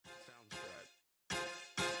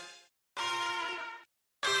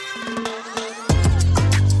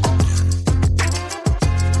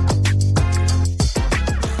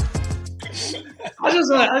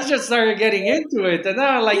I just started getting into it, and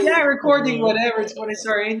now I'm like, yeah, recording whatever. It's when I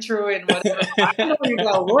start introing whatever. I know you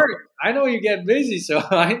got work. I know you get busy, so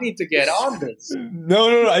I need to get on this.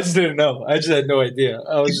 No. I just didn't know. I just had no idea.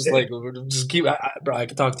 I was just like, just keep, bro. I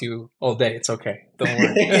can talk to you all day. It's okay. Don't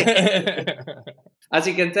worry. As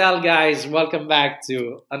you can tell, guys, welcome back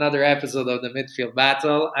to another episode of the Midfield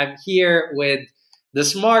Battle. I'm here with the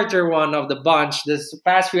smarter one of the bunch. This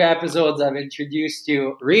past few episodes, I've reintroduced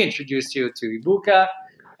you to Ibuka,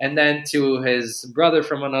 and then to his brother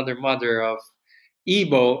from another mother of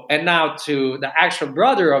Ibo, and now to the actual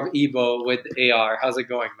brother of Ibo with AR. How's it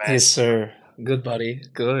going, man? Yes, sir. Good, buddy.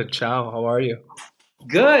 Good. Ciao. How are you?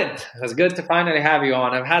 Good. It's good to finally have you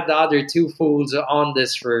on. I've had the other two fools on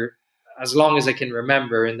this for as long as I can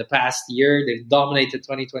remember. In the past year, they've dominated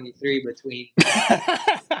 2023 between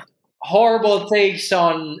horrible takes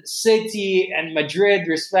on City and Madrid,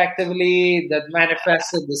 respectively, that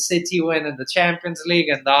manifested the City win in the Champions League,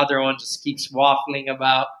 and the other one just keeps waffling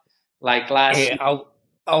about like last year.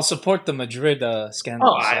 I'll support the Madrid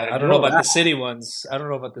scandal. I don't know about the City ones.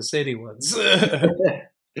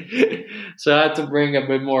 So I had to bring a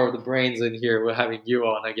bit more of the brains in here. We're having you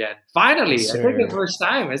on again. Finally, yes, I think the first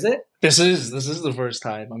time, is it? This is the first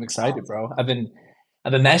time. I'm excited, bro. I've been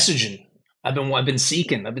messaging. I've been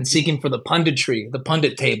seeking for the punditry, the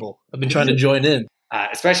pundit table. I've been trying to join in.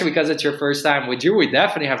 Especially because it's your first time with you. We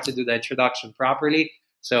definitely have to do the introduction properly.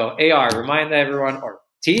 So AR, remind everyone, or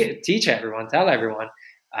teach everyone, tell everyone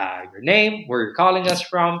your name, where you're calling us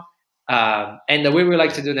from. And the way we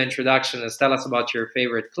like to do the introduction is tell us about your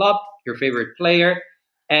favorite club, your favorite player,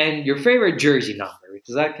 and your favorite jersey number,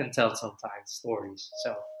 because that can tell sometimes stories.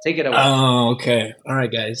 So take it away. Oh, okay. All right,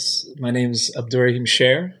 guys. My name's Abdurahim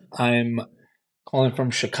Share. I'm calling from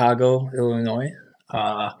Chicago, Illinois.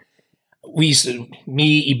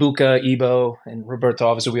 Me, Ibuka, Ibo, and Roberto,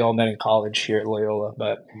 obviously we all met in college here at Loyola,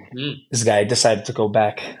 but this guy decided to go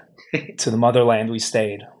back to the motherland. We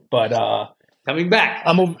stayed. But coming back.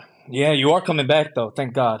 Yeah, you are coming back, though.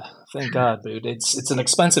 Thank God, dude. It's an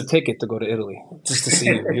expensive ticket to go to Italy just to see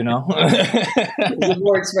you. You know, it's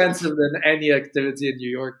more expensive than any activity in New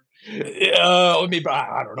York. I mean, bro,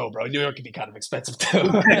 I don't know, bro. New York can be kind of expensive too.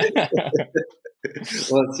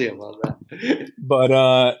 Let's see about that.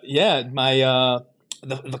 But yeah, my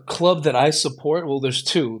the club that I support. Well, there's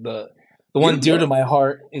two. The one dear to my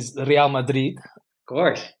heart is Real Madrid. Of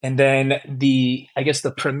course. And then the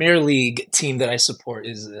Premier League team that I support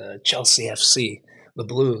is Chelsea FC, the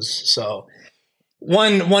Blues. So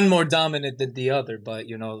one more dominant than the other, but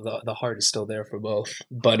you know the heart is still there for both.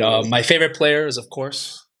 But my favorite player is, of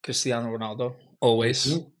course, Cristiano Ronaldo,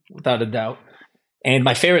 always, without a doubt. And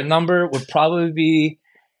my favorite number would probably be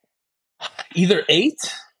either 8.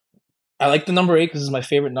 I like the number 8 because it's my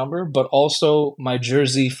favorite number, but also my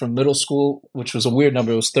jersey from middle school, which was a weird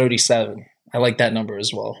number. It was 37. I like that number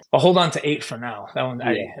as well. I'll hold on to 8 for now. That one,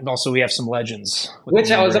 and also we have some legends.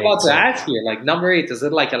 Which I was about to ask you, like number 8, is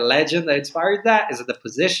it like a legend that inspired that? Is it the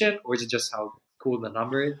position, or is it just how cool the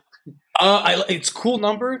number is? It's a cool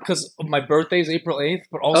number because my birthday is April 8th,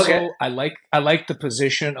 but also I like the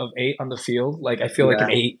position of 8 on the field. Like I feel like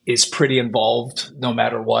an 8 is pretty involved no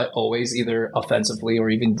matter what, always, either offensively or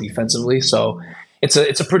even defensively. So it's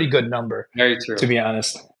a pretty good number. Very true, to be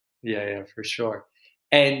honest. Yeah, for sure.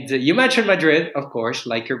 And you mentioned Madrid, of course,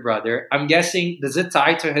 like your brother. I'm guessing, does it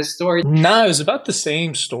tie to his story? No, it was about the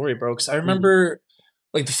same story, bro. Because I remember,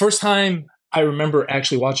 like, the first time I remember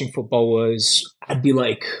actually watching football was, I'd be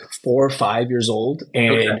like 4 or 5 years old.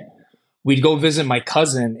 And we'd go visit my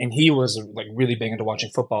cousin, and he was, like, really big into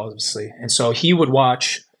watching football, obviously. And so he would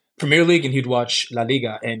watch Premier League and he'd watch La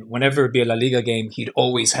Liga. And whenever it'd be a La Liga game, he'd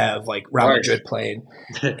always have like Real Madrid playing.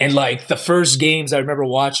 And like the first games I remember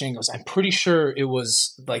watching, I'm pretty sure it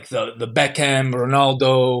was like the Beckham,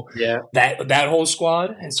 Ronaldo, that whole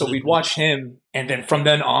squad. And so we'd watch him. And then from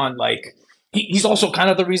then on, like he's also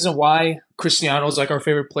kind of the reason why Cristiano's like our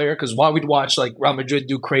favorite player. Because while we'd watch like Real Madrid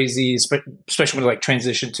do crazy, especially when like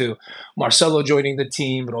transition to Marcelo joining the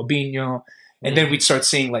team, Robinho. And then we'd start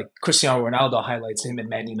seeing like Cristiano Ronaldo highlights, him in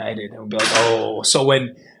Man United, and we'd be like, oh. So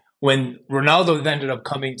when Ronaldo ended up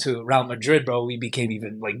coming to Real Madrid, bro, we became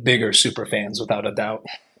even like bigger super fans without a doubt.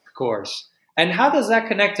 Of course. And how does that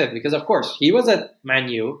connect it? Because of course he was at Man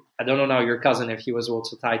U. I don't know now your cousin if he was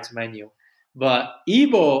also tied to Man U. But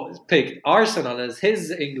Ibo picked Arsenal as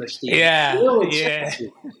his English team. Yeah. So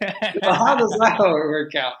how does that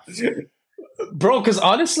work out? Bro, because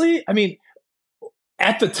honestly, I mean,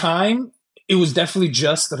 at the time, it was definitely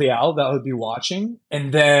just Real that I would be watching.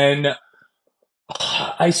 And then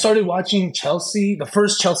I started watching Chelsea. The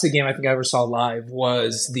first Chelsea game I think I ever saw live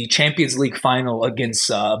was the Champions League final against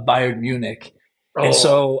Bayern Munich. And Oh,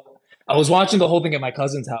 so I was watching the whole thing at my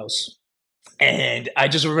cousin's house. And I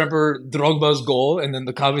just remember Drogba's goal and then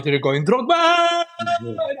the commentator going, Drogba! mhm.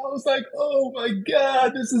 And I was like, oh my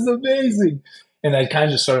God, this is amazing. And I kind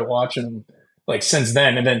of just started watching him like since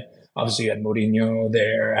then. And then obviously you had Mourinho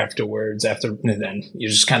there afterwards, and then you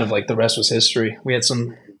just kind of like the rest was history. We had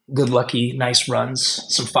some good, lucky, nice runs,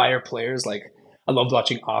 some fire players. Like I loved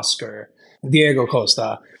watching Oscar, Diego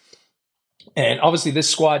Costa. And obviously this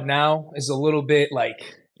squad now is a little bit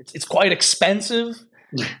like, it's quite expensive,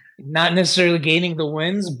 not necessarily gaining the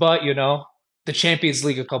wins, but the Champions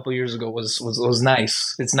League a couple years ago was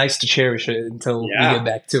nice. It's nice to cherish it until we Yeah, get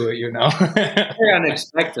back to it. very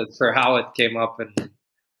unexpected for how it came up and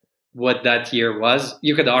what that year was.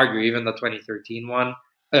 You could argue even the 2013 one,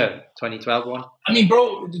 2012 one. I mean,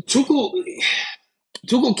 bro,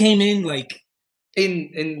 Tuchel came in like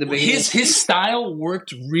In the beginning, his style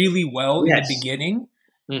worked really well in the yes. beginning.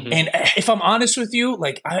 Hmm. And if I'm honest with you,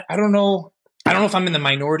 like I don't know. I don't know if I'm in the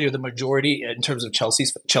minority or the majority in terms of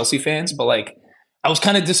Chelsea fans, but like I was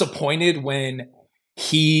kind of disappointed when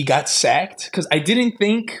he got sacked because I didn't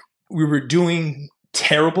think we were doing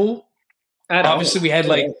terrible. At all. Obviously, we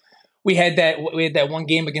had that one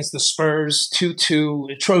game against the Spurs,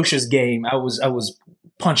 2-2, atrocious game. I was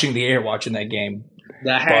punching the air watching that game.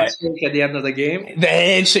 The But handshake at the end of the game. the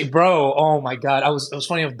handshake, bro. Oh my god! It was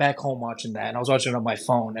funny. I was back home watching that, and I was watching it on my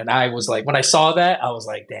phone. And I was like, when I saw that, I was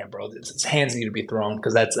like, damn, bro, his hands need to be thrown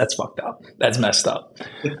because that's fucked up. That's messed up.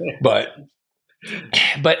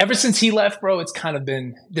 But ever since he left, bro, it's kind of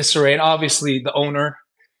been disarray. And obviously, the owner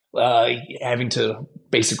having to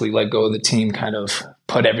basically let go of the team kind of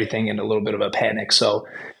put everything in a little bit of a panic. So,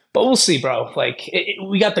 but we'll see, bro. Like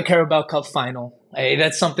we got the Carabao Cup final. Hey,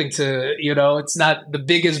 that's something to it's not the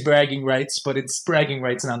biggest bragging rights, but it's bragging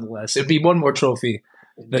rights nonetheless. It'd be one more trophy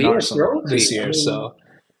than Be a Arsenal trophy. this I year. mean, So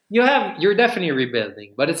you're definitely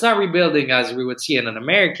rebuilding, but it's not rebuilding as we would see in an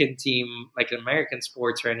American team, like in American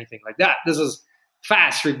sports or anything like that. This is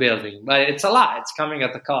fast rebuilding, but it's a lot. It's coming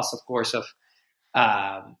at the cost, of course, of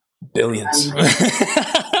um, billions.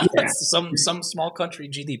 yeah. some small country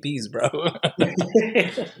GDPs, bro.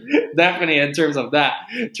 Definitely in terms of that,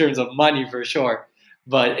 in terms of money for sure.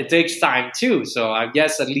 But it takes time too. So I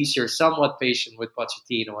guess at least you're somewhat patient with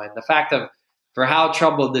Pochettino, and the fact of for how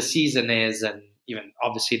troubled the season is, and even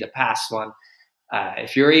obviously the past one.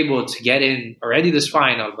 If you're able to get in already this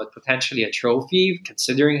final, but potentially a trophy,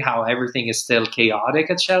 considering how everything is still chaotic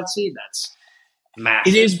at Chelsea, that's It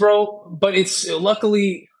massive. is, bro. But it's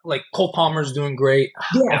luckily like Cole Palmer's doing great.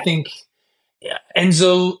 Yeah, I think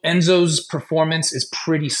Enzo's performance is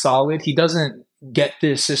pretty solid. He doesn't get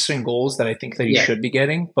the assists and goals that I think that he yeah, should be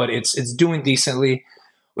getting, but it's doing decently.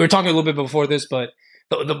 We were talking a little bit before this, but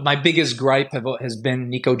my biggest gripe has been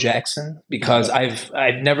Nico Jackson because I've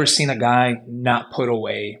never seen a guy not put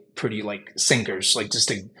away pretty like sinkers, like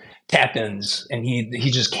just tap ins, and he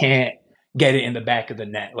just can't get it in the back of the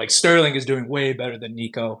net. Like Sterling is doing way better than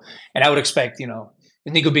Nico, and I would expect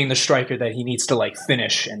Nico being the striker that he needs to like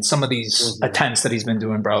finish, and some of these mhm. attempts that he's been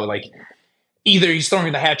doing, bro, like either he's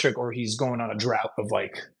throwing the hat trick or he's going on a drought of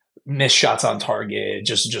like missed shots on target,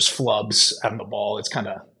 just flubs on the ball. It's kind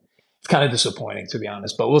of disappointing, to be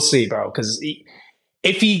honest, but we'll see, bro. Because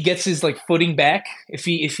if he gets his like footing back, if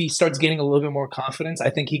he starts getting a little bit more confidence,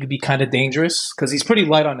 I think he could be kind of dangerous because he's pretty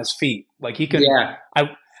light on his feet. Like he can. Yeah.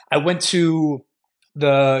 I went to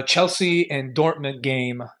the Chelsea and Dortmund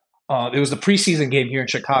game. It was the preseason game here in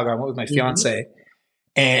Chicago. I went with my Mhm. fiance,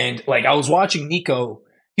 and like I was watching Nico.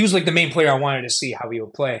 He was like the main player I wanted to see how he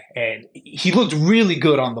would play, and he looked really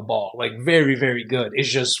good on the ball, like very, very good. It's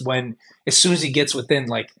just as soon as he gets within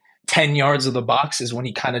like 10 yards of the box is when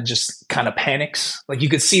he kind of panics. Like you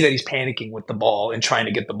could see that he's panicking with the ball and trying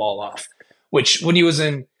to get the ball off, which when he was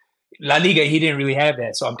in La Liga, he didn't really have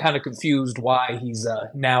that. So I'm kind of confused why he's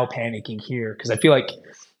now panicking here. Cause I feel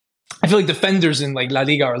like defenders in like La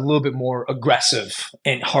Liga are a little bit more aggressive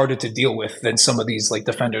and harder to deal with than some of these like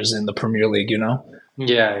defenders in the Premier League.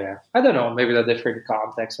 Yeah, yeah. I don't know. Maybe the different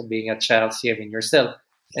context of being at Chelsea. I mean, you're still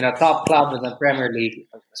in a top club in the Premier League,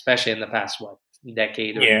 especially in the past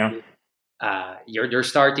decade or Yeah. two. You're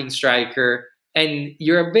starting striker, and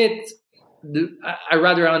you're a bit a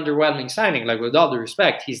rather underwhelming signing. Like with all due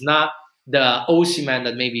respect, he's not the Osimhen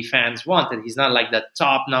that maybe fans wanted. He's not like the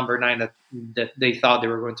top number 9 that they thought they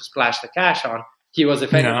were going to splash the cash on. He was,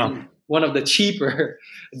 if anything, No. one of the cheaper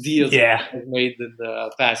deals Yeah. that made in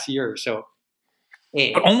the past year or so.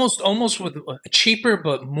 Hey, But almost with cheaper,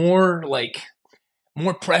 but more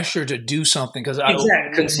pressure to do something because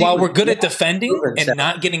exactly. while we're good at defending Prove and himself.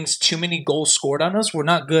 not getting too many goals scored on us, we're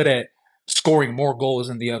not good at scoring more goals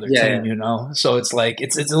than the other Yeah, team. So it's like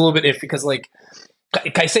it's a little bit iffy because like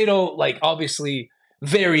Caicedo, like obviously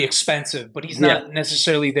very expensive, but he's not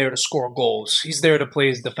necessarily there to score goals. He's there to play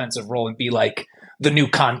his defensive role and be like the new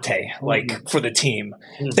Conte, like for the team.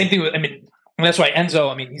 Same thing with, I mean, that's why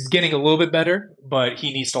Enzo, I mean, he's getting a little bit better, but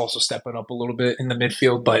he needs to also step it up a little bit in the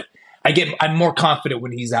midfield. But I'm more confident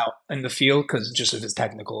when he's out in the field because just of his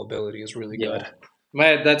technical ability is really good.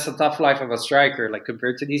 Man, that's a tough life of a striker. Like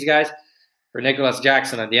compared to these guys, for Nicholas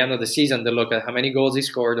Jackson, at the end of the season, they look at how many goals he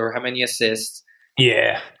scored or how many assists.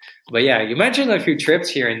 Yeah. But yeah, you mentioned a few trips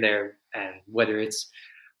here and there, and whether it's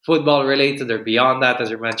football related or beyond that, as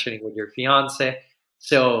you're mentioning with your fiance.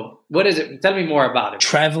 So what is it? Tell me more about it.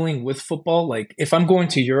 Traveling with football, like if I'm going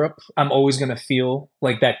to Europe, I'm always going to feel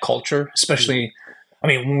like that culture, especially, I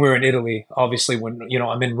mean, when we're in Italy, obviously when,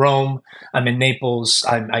 I'm in Rome, I'm in Naples,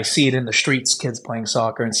 I see it in the streets, kids playing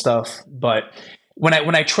soccer and stuff. But when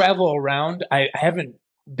I travel around, I haven't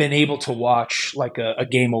been able to watch like a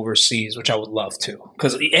game overseas, which I would love to.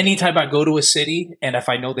 Because anytime I go to a city and if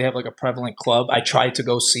I know they have like a prevalent club, I try to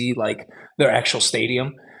go see like their actual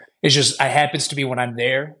stadium. It's just, it happens to be when I'm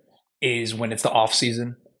there is when it's the off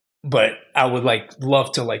season. But I would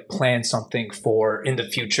love to plan something for in the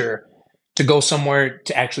future to go somewhere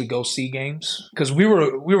to actually go see games. Because we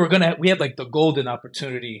had like the golden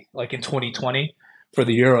opportunity like in 2020 for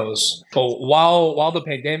the Euros. But while the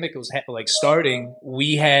pandemic was starting,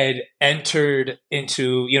 we had entered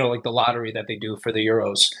into, like the lottery that they do for the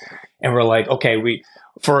Euros. And we're like, okay,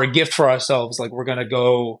 for a gift for ourselves, like we're going to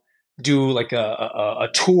go do like a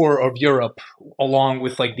tour of Europe along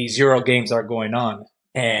with like these Euro games that are going on.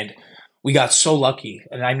 And we got so lucky.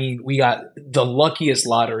 And I mean, we got the luckiest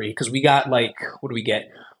lottery because we got what do we get?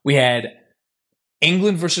 We had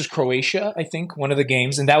England versus Croatia, I think, one of the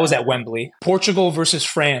games, and that was at Wembley. Portugal versus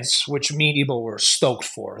France, which me and Ibo were stoked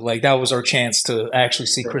for. Like that was our chance to actually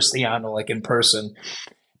see Cristiano in person.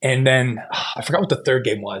 And then I forgot what the third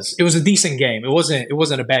game was. It was a decent game. It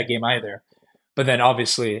wasn't a bad game either. But then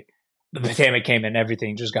obviously the pandemic came and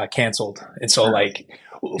everything just got canceled. And so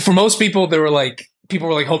for most people, people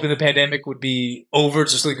were hoping the pandemic would be over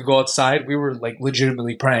just so they could go outside. We were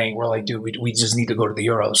legitimately praying. We're like, dude, we just need to go to the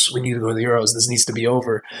Euros. We need to go to the Euros. This needs to be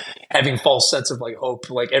over. Having false sense of hope.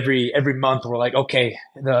 Every month we're like, okay,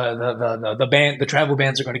 the travel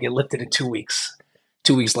bans are going to get lifted in 2 weeks.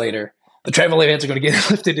 2 weeks later, the travel bans are going to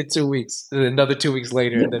get lifted in 2 weeks. Another 2 weeks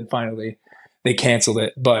later, and then finally they canceled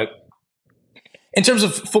it. But in terms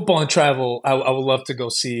of football and travel, I would love to go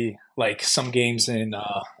see some games in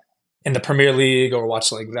the Premier League or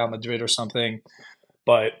watch Real Madrid or something.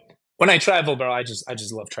 But when I travel, bro, I just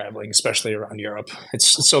love traveling, especially around Europe.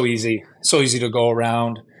 It's so easy to go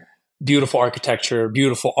around. Beautiful architecture,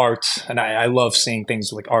 beautiful art, and I love seeing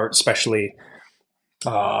things like art, especially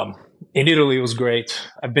in Italy. It was great.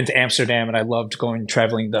 I've been to Amsterdam, and I loved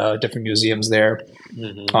traveling the different museums there.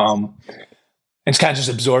 It's kind of just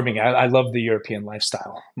absorbing. I love the European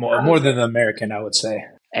lifestyle more than the American, I would say.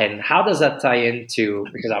 And how does that tie into,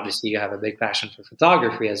 because obviously you have a big passion for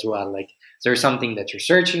photography as well. Is there something that you're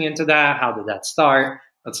searching into that? How did that start?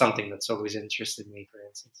 That's something that's always interested me, for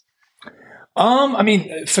instance. I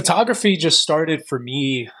mean, photography just started for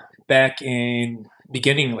me back in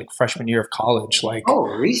beginning, freshman year of college.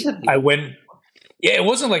 Recently? I went, it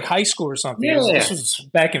wasn't high school or something. Yeah. This was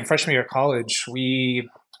back in freshman year of college.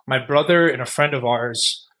 My brother and a friend of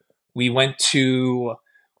ours, we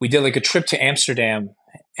did a trip to Amsterdam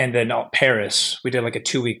and then Paris. We did a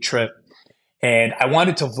 2-week trip, and I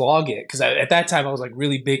wanted to vlog it because at that time I was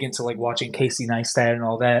really big into watching Casey Neistat and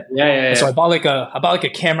all that. Yeah. And so I bought a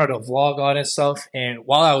camera to vlog on and stuff. And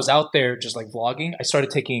while I was out there just vlogging, I started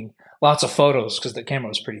taking lots of photos because the camera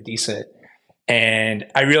was pretty decent. And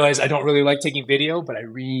I realized I don't really like taking video, but I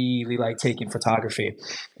really like taking photography.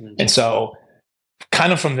 And so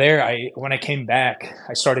kind of from there, when I came back,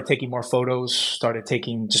 I started taking more photos, started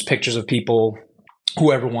taking just pictures of people,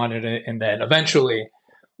 whoever wanted it. And then eventually,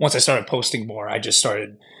 once I started posting more, I just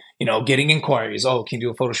started, getting inquiries. Oh, can you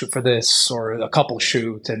do a photo shoot for this or a couple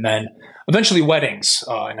shoot? And then eventually weddings.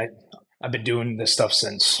 And I've been doing this stuff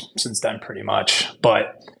since then pretty much.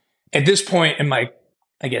 But at this point in my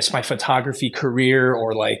photography career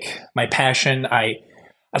or my passion,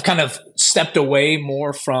 I've kind of stepped away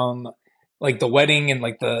more from the wedding and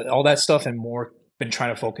all that stuff and more been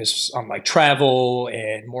trying to focus on travel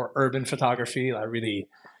and more urban photography. I really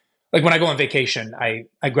when I go on vacation,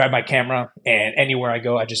 I grab my camera and anywhere I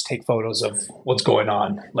go, I just take photos of what's going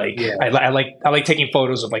on. I like taking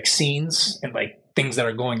photos of scenes and things that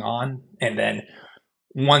are going on. And then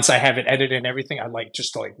once I have it edited and everything, I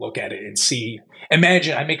just to look at it and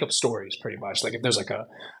imagine I make up stories pretty much. If there's a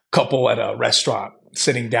couple at a restaurant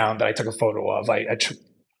sitting down that I took a photo of, I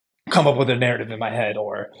come up with a narrative in my head.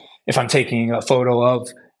 Or if I'm taking a photo of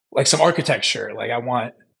like some architecture, like I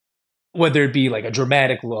want, whether it be like a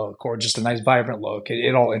dramatic look or just a nice vibrant look,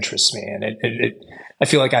 it all interests me. And I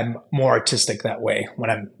feel like I'm more artistic that way when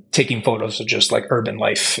I'm taking photos of just like urban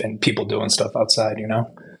life and people doing stuff outside, you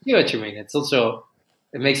know? You know what you mean. It's also,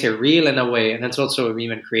 it makes it real in a way, and it's also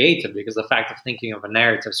even creative because the fact of thinking of a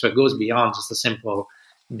narrative, so it goes beyond just the simple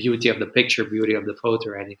beauty of the picture, beauty of the photo,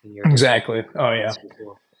 or anything. Exactly. Oh yeah.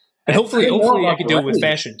 Cool. And hopefully I can do it with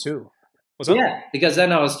fashion too. What's up? Yeah, because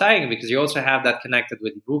then I was saying, because you also have that connected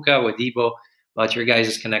with Ibuka, with Ibo, but your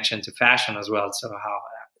guys' connection to fashion as well. So how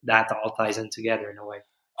that all ties in together in a way.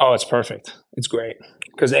 Oh, it's perfect. It's great.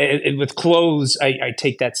 Because with clothes, I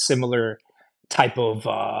take that similar type of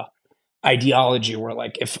ideology where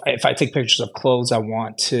like if I take pictures of clothes, I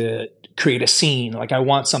want to create a scene. Like I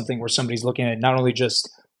want something where somebody's looking at not only just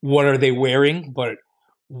what are they wearing, but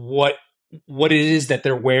what it is that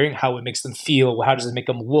they're wearing, how it makes them feel, how does it make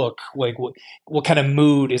them look, like what kind of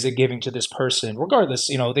mood is it giving to this person? Regardless,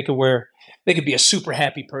 you know, they could be a super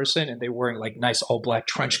happy person and they're wearing like nice all black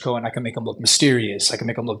trench coat, and I can make them look mysterious, I can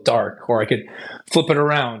make them look dark, or I could flip it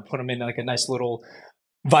around, put them in like a nice little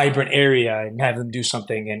vibrant area and have them do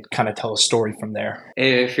something and kind of tell a story from there.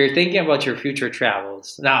 If you're thinking about your future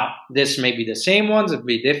travels, now this may be the same ones, it'll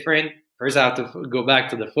be different. First, I have to go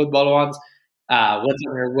back to the football ones. What's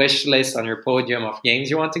on your wish list, on your podium of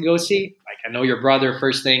games you want to go see? Like I know your brother,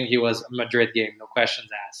 first thing he was a Madrid game, no questions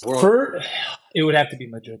asked. It would have to be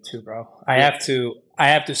Madrid too, bro. I have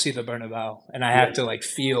to see the Bernabeu, and I have to like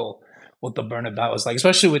feel what the Bernabeu is like,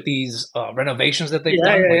 especially with these renovations that they've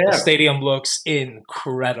done. The stadium looks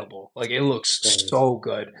incredible. Like it looks so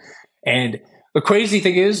good. And the crazy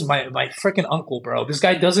thing is, my freaking uncle, bro, this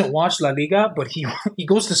guy doesn't watch La Liga, but he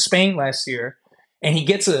goes to Spain last year, and he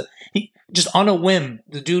just on a whim,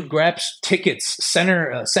 the dude grabs tickets,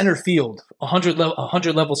 center field, 100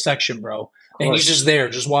 level section, bro. And he's just there,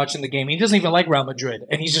 just watching the game. He doesn't even like Real Madrid,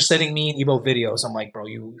 and he's just sending me and Evo videos. I'm like, bro,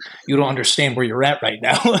 you don't understand where you're at right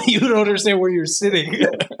now. You don't understand where you're sitting.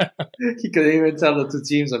 He couldn't even tell the two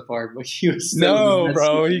teams apart, but he was no,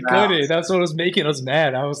 bro, he couldn't. That's what was making us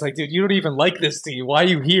mad. I was like, dude, you don't even like this team. Why are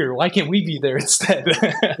you here? Why can't we be there instead?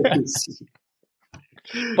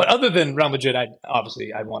 But other than Real Madrid, I'd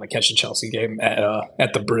want to catch a Chelsea game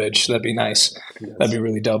at the Bridge. That'd be nice. Yes. That'd be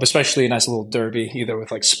really dope, especially a nice little derby, either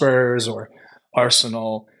with like Spurs or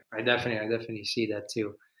Arsenal. I definitely see that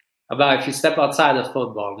too. About if you step outside of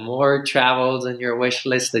football, more travels in your wish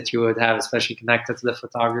list that you would have, especially connected to the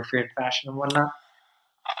photography and fashion and whatnot?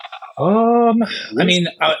 I mean,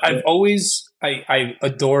 I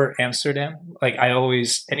adore Amsterdam. Like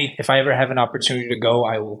if I ever have an opportunity to go,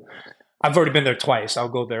 I will. I've already been there twice. I'll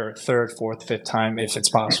go there third, fourth, fifth time if it's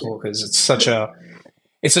possible, because it's such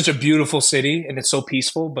a beautiful city and it's so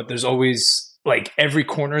peaceful. But there's always like every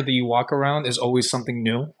corner that you walk around, there's always something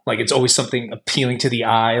new. Like it's always something appealing to the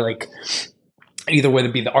eye. Like either whether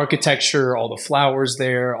it be the architecture, all the flowers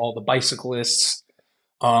there, all the bicyclists.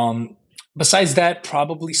 Besides that,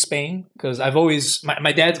 probably Spain, because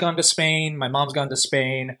my dad's gone to Spain, my mom's gone to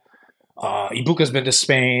Spain. Ibuka's been to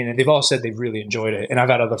Spain, and they've all said they've really enjoyed it. And I've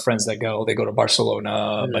had other friends that go. They go to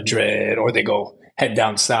Barcelona, Madrid, or they go head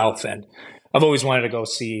down south. And I've always wanted to go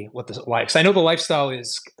see what the life. Because I know the lifestyle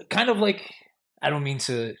is kind of like, I don't know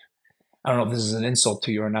if this is an insult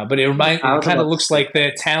to you or not, but it kind of looks like the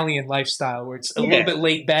Italian lifestyle, where it's a little bit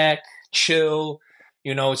laid back, chill.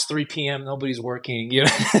 You know, it's 3 p.m. Nobody's working. You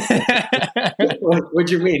know? What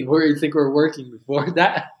do you mean? Where do you think we're working before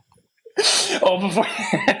that? Oh, before.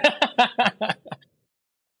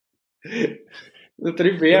 The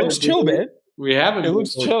 3 p.m. It looks chill, man. It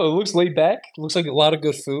looks chill. It looks laid back. It looks like a lot of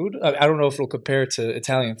good food. I don't know if it'll compare to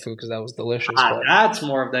Italian food because that was delicious. That's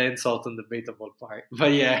more of the insult and debatable part.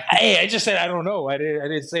 But yeah, hey, I just said I don't know. I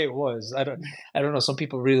didn't say it was. I don't know. Some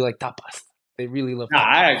people really like tapas. They really love tapas.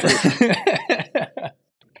 I agree.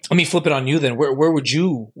 Let me flip it on you then. Where would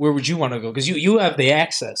you want to go? Because you have the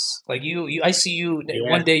access. Like you I see you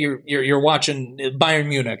one day you're watching Bayern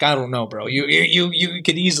Munich. I don't know, bro. You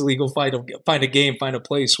could easily go find a game, find a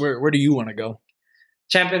place. Where do you want to go?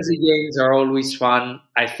 Champions League games are always fun.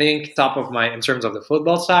 I think top of my in terms of the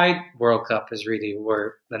football side, World Cup is really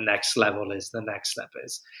where the next level is. The next step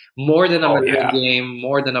is more than a Madrid game,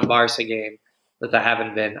 more than a Barca game that I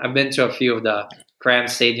haven't been. I've been to a few of the Prem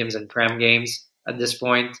stadiums and Prem games at this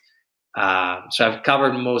point. So I've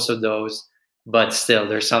covered most of those, but still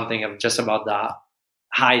there's something of just about the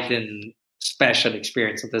heightened special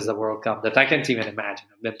experience that is the World Cup that I can't even imagine.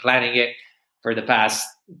 I've been planning it for the past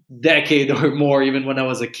decade or more. Even when I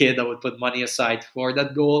was a kid, I would put money aside for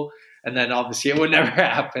that goal, and then obviously it would never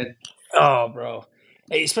happen. Oh, bro.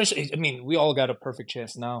 Especially, I mean, we all got a perfect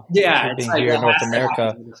chance now. Yeah, Here, it's being like here it in North has to America.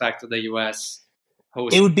 happen with the fact of the U.S. It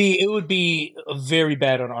hosting. would be very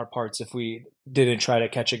bad on our parts if we didn't try to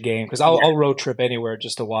catch a game, because Yeah, I'll road trip anywhere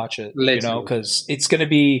just to watch it, literally. because it's going to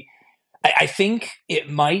be. I think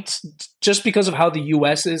it might, just because of how the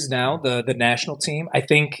U.S. is now, the national team. I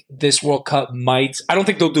think this World Cup might. I don't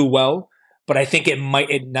think they'll do well, but I think it might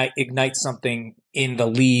ignite something in the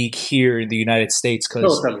league here in the United States,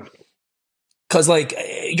 Totally. because like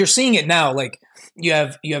you're seeing it now, like you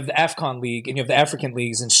have the AFCON league and you have the African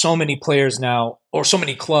leagues, and so many players now, or so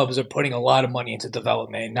many clubs, are putting a lot of money into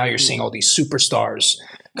development. Now you're seeing all these superstars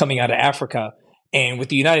coming out of Africa. And with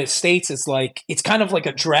the United States, it's like it's kind of like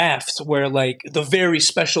a draft where like the very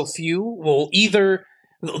special few will either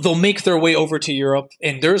they'll make their way over to Europe,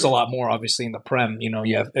 and there's a lot more obviously in the Prem.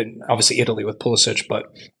 You have, and obviously Italy with Pulisic, but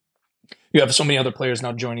you have so many other players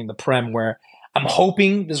now joining the Prem, where I'm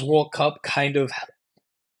hoping this World Cup kind of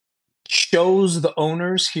shows the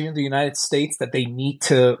owners here in the United States that they need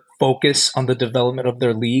to focus on the development of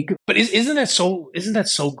their league. But isn't that so? Isn't that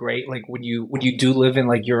so great? Like when you do live in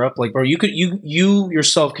like Europe, like bro, you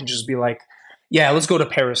yourself can just be like, yeah, let's go to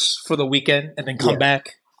Paris for the weekend and then come Yeah.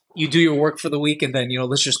 back. You do your work for the week, and then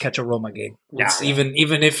let's just catch a Roma game. Yeah. Even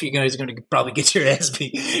if you guys are going to probably get your ass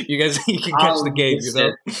beat, you can catch the game. Miss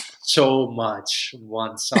it so much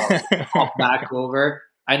once I'll hop back over.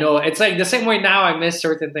 I know it's like the same way now. I miss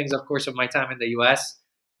certain things, of course, of my time in the US,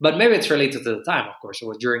 but maybe it's related to the time. Of course, it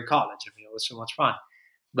was during college. I mean, it was so much fun.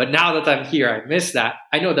 But now that I'm here, I miss that.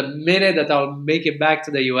 I know the minute that I'll make it back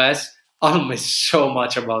to the US, I'll miss so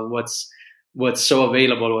much about what's so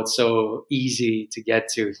available, what's so easy to get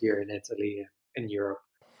to here in Italy and in Europe.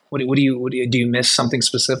 What do you miss something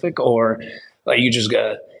specific, or like you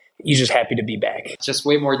just happy to be back? It's just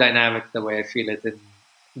way more dynamic the way I feel it in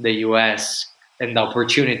the US, and the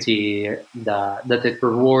opportunity that it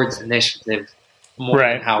rewards initiative more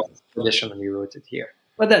Right. than how it's traditionally rooted here.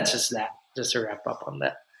 But that's just that. Just to wrap up on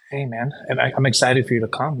that. Hey man, I'm excited for you to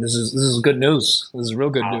come. This is good news. This is real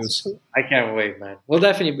good news. I can't wait, man. We'll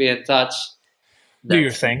definitely be in touch. Do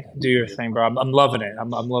your thing, bro. I'm loving it. I'm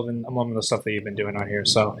loving the stuff that you've been doing on here.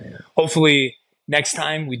 So hopefully next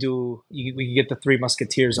time we can get the Three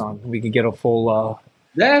Musketeers on. We can get a full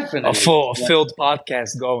Definitely filled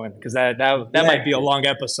podcast going, because that might be a long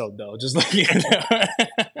episode though. Just like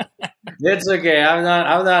It's okay. I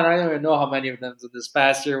don't even know how many of them this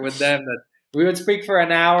past year with them that we would speak for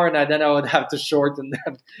an hour, and then I would have to shorten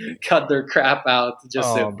them, cut their crap out.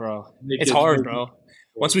 Bro, it's hard, bro.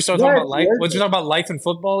 Once we start talking about life and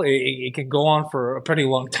football, it can go on for a pretty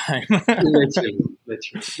long time. literally.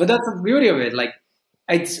 But that's the beauty of it. Like,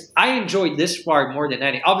 I enjoyed this part more than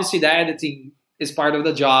any. Obviously, the editing is part of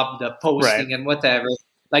the job, the posting and whatever.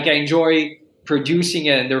 Like, I enjoy producing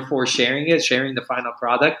it and therefore sharing the final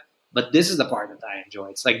product. But this is the part that I enjoy.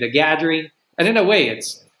 It's like the gathering, and in a way,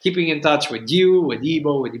 it's keeping in touch with you, with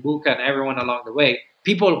Ibo, with Ibuka, and everyone along the way.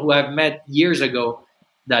 People who I've met years ago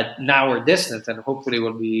that now are distant, and hopefully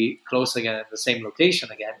will be close again at the same location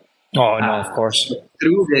again. Oh no, of course.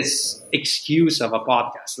 Through this excuse of a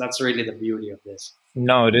podcast, that's really the beauty of this.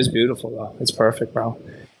 No, it is beautiful though. It's perfect, bro.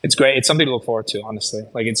 It's great. It's something to look forward to, honestly.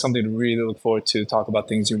 Like, it's something to really look forward to. Talk about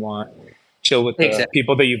things you want. Chill with the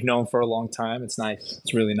people that you've known for a long time. It's nice.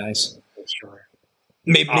 It's really nice. For sure.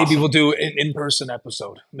 Maybe we'll do an in-person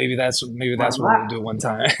episode. Maybe that's what we'll do one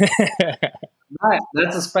time. Right.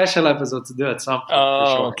 That's a special episode to do at some point. Oh,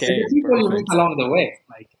 for sure. okay. And the people you meet along the way,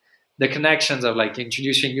 like the connections of like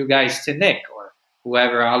introducing you guys to Nick or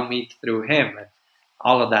whoever I'll meet through him, and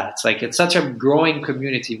all of that. It's like it's such a growing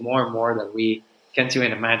community, more and more, that we can't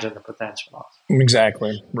even imagine the potential of.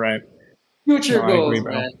 Exactly. Right. Future goals, I agree,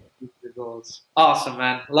 bro. man. Future goals. Awesome,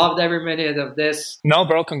 man. Loved every minute of this. No,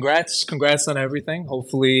 bro. Congrats on everything.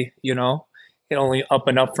 Hopefully, it only up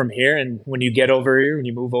and up from here. And when you get over here, when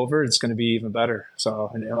you move over, it's going to be even better.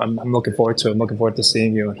 So I'm looking forward to it. I'm looking forward to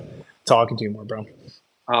seeing you and talking to you more, bro.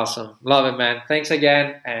 Awesome. Love it, man. Thanks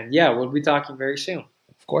again. And yeah, we'll be talking very soon.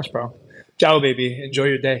 Of course, bro. Ciao, baby. Enjoy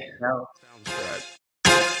your day. Ciao.